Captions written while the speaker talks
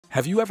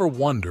Have you ever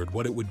wondered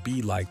what it would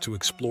be like to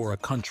explore a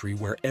country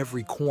where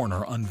every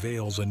corner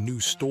unveils a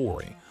new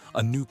story,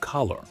 a new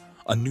color,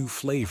 a new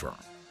flavor?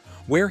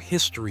 Where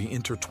history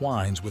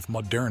intertwines with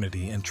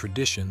modernity and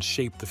traditions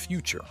shape the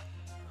future?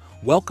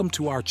 Welcome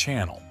to our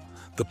channel,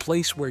 the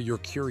place where your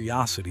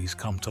curiosities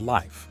come to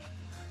life.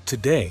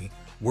 Today,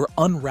 we're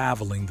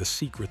unraveling the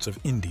secrets of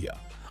India,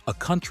 a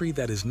country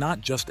that is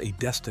not just a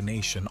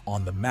destination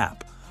on the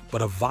map,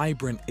 but a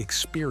vibrant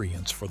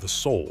experience for the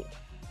soul.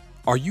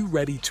 Are you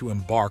ready to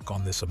embark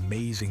on this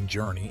amazing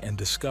journey and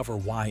discover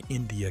why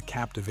India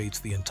captivates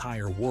the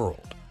entire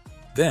world?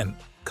 Then,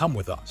 come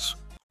with us.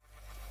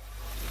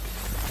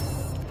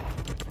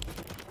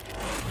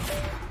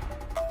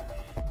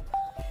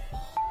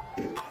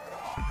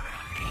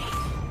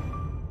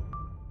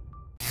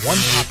 One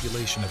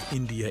population of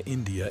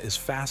India is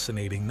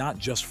fascinating not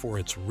just for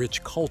its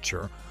rich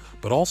culture,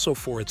 but also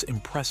for its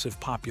impressive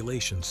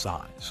population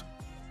size.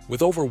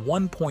 With over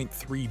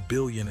 1.3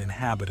 billion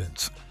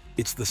inhabitants,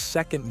 it's the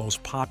second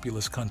most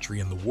populous country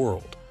in the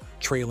world,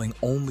 trailing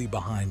only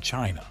behind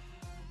China.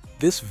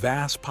 This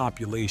vast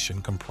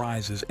population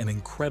comprises an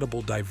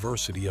incredible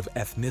diversity of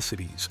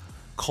ethnicities,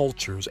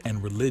 cultures,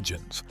 and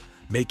religions,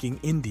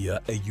 making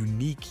India a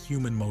unique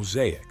human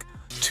mosaic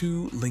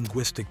to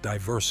linguistic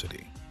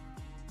diversity.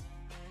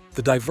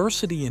 The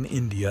diversity in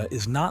India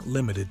is not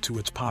limited to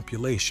its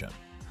population.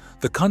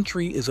 The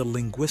country is a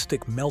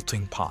linguistic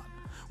melting pot,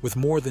 with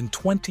more than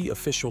 20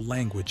 official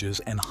languages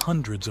and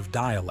hundreds of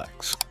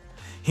dialects.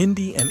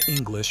 Hindi and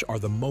English are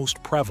the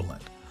most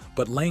prevalent,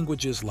 but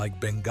languages like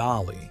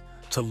Bengali,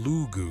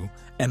 Telugu,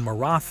 and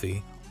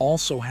Marathi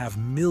also have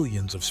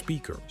millions of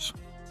speakers.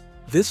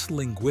 This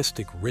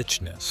linguistic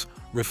richness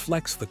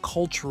reflects the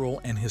cultural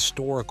and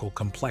historical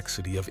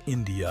complexity of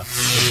India,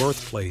 the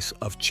birthplace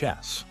of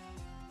chess.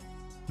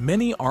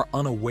 Many are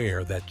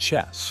unaware that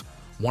chess,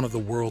 one of the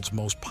world's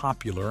most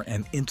popular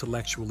and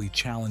intellectually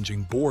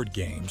challenging board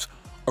games,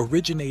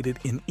 originated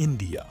in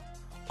India,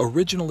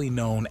 originally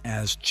known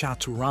as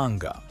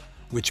Chaturanga,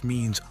 which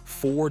means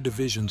 4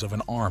 divisions of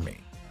an army.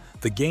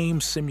 The game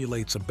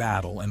simulates a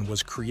battle and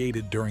was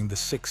created during the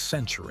 6th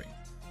century.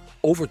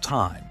 Over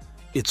time,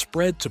 it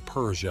spread to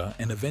Persia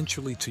and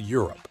eventually to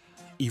Europe,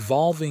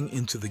 evolving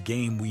into the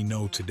game we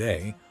know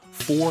today.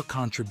 4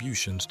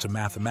 contributions to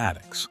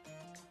mathematics.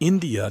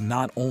 India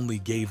not only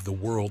gave the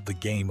world the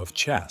game of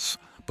chess,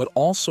 but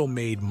also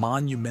made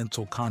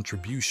monumental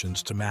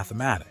contributions to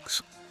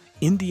mathematics.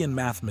 Indian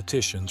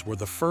mathematicians were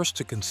the first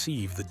to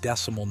conceive the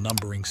decimal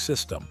numbering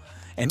system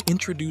and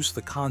introduce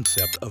the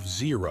concept of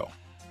zero.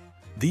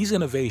 These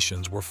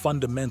innovations were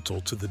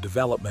fundamental to the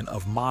development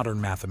of modern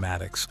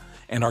mathematics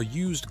and are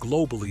used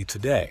globally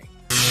today.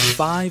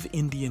 5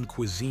 Indian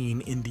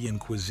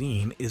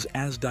cuisine is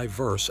as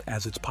diverse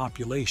as its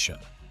population.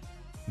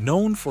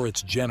 Known for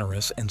its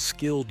generous and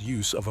skilled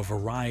use of a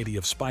variety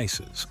of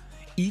spices,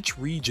 each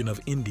region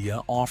of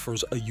India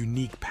offers a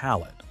unique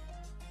palate.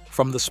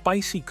 From the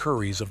spicy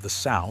curries of the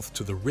south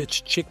to the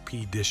rich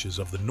chickpea dishes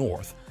of the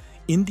north,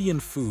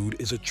 Indian food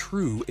is a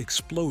true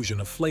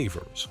explosion of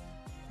flavors.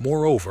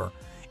 Moreover,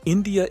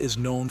 India is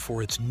known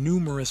for its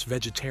numerous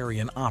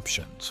vegetarian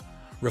options,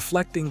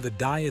 reflecting the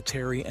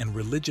dietary and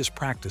religious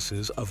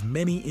practices of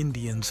many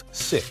Indians.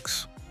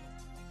 6.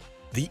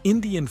 The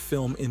Indian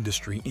film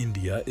industry.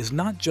 India is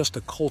not just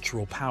a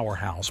cultural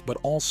powerhouse but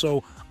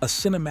also a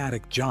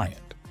cinematic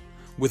giant.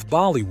 With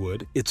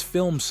Bollywood, its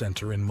film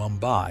center in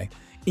Mumbai,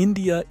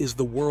 India is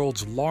the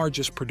world's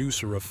largest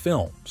producer of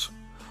films.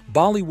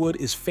 Bollywood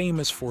is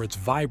famous for its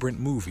vibrant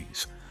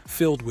movies,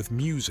 filled with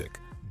music,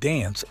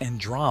 dance, and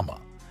drama,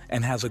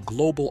 and has a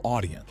global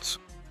audience.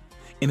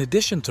 In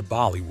addition to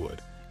Bollywood,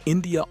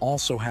 India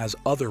also has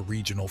other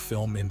regional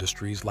film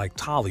industries like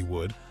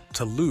Tollywood,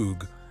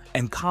 Telugu,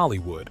 and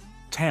Kollywood,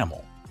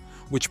 Tamil,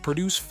 which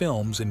produce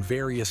films in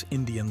various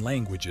Indian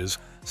languages.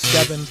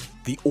 7.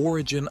 The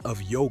origin of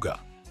yoga.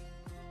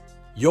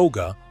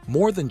 Yoga,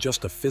 more than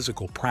just a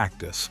physical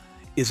practice,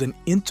 is an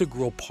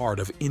integral part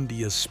of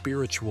India's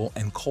spiritual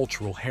and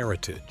cultural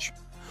heritage.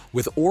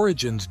 With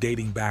origins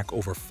dating back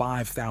over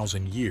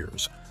 5,000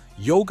 years,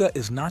 yoga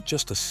is not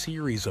just a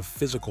series of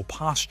physical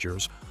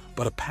postures,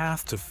 but a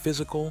path to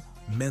physical,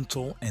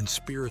 mental, and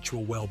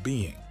spiritual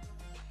well-being.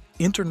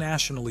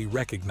 Internationally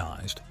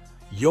recognized,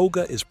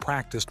 yoga is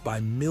practiced by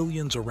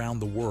millions around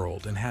the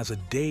world and has a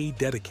day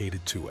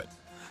dedicated to it,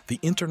 the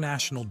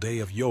International Day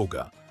of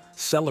Yoga,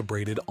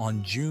 celebrated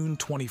on June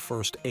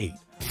 21st. 8.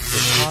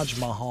 The Taj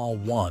Mahal,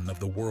 one of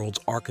the world's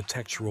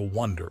architectural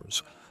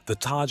wonders. The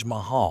Taj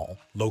Mahal,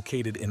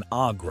 located in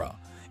Agra,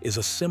 is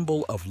a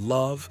symbol of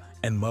love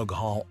and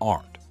Mughal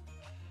art.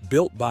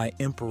 Built by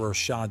Emperor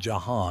Shah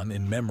Jahan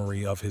in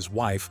memory of his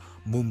wife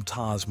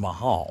Mumtaz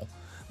Mahal,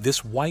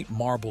 this white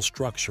marble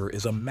structure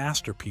is a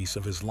masterpiece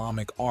of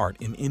Islamic art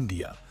in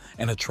India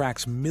and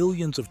attracts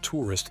millions of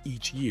tourists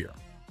each year.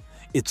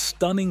 Its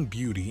stunning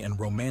beauty and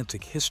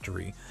romantic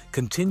history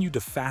continue to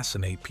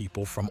fascinate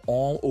people from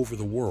all over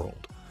the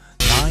world.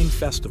 9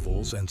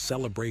 festivals and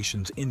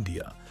celebrations.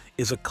 India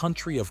is a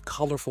country of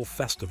colorful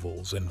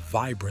festivals and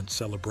vibrant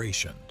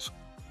celebrations.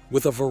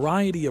 With a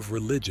variety of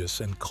religious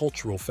and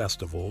cultural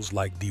festivals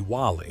like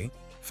Diwali,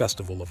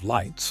 Festival of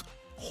Lights,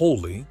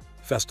 Holi,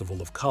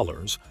 Festival of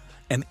Colors,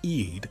 and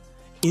Eid,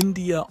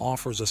 India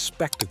offers a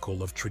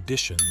spectacle of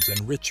traditions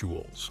and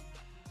rituals.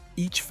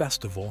 Each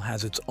festival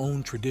has its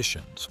own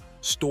traditions,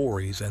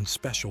 stories, and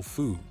special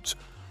foods,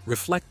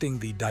 reflecting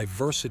the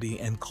diversity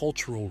and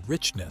cultural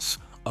richness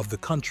of the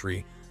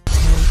country.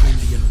 10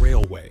 Indian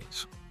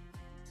railways.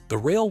 The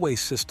railway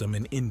system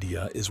in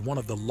India is one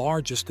of the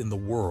largest in the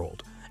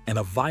world and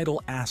a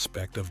vital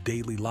aspect of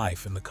daily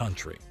life in the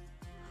country.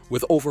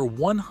 With over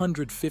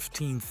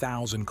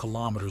 115,000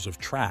 kilometers of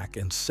track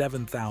and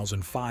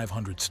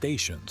 7,500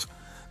 stations,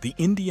 the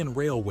Indian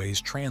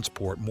railways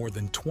transport more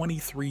than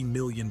 23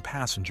 million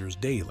passengers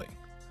daily.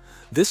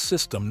 This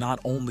system not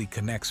only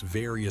connects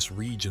various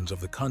regions of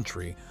the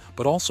country,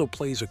 but also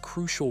plays a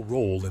crucial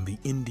role in the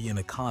Indian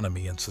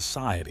economy and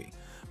society,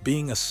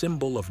 being a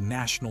symbol of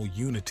national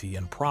unity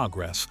and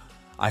progress.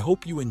 I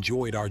hope you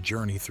enjoyed our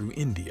journey through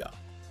India.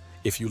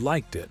 If you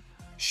liked it,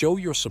 show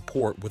your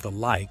support with a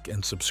like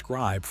and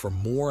subscribe for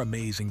more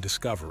amazing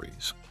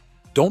discoveries.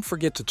 Don't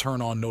forget to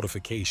turn on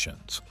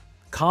notifications.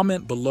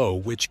 Comment below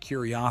which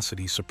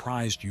curiosity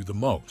surprised you the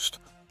most.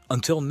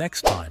 Until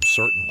next time,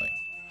 certainly.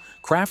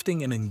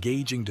 Crafting an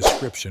engaging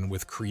description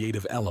with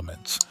creative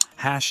elements,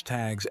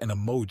 hashtags, and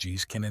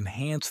emojis can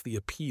enhance the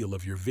appeal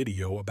of your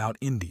video about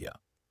India.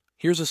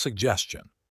 Here's a suggestion.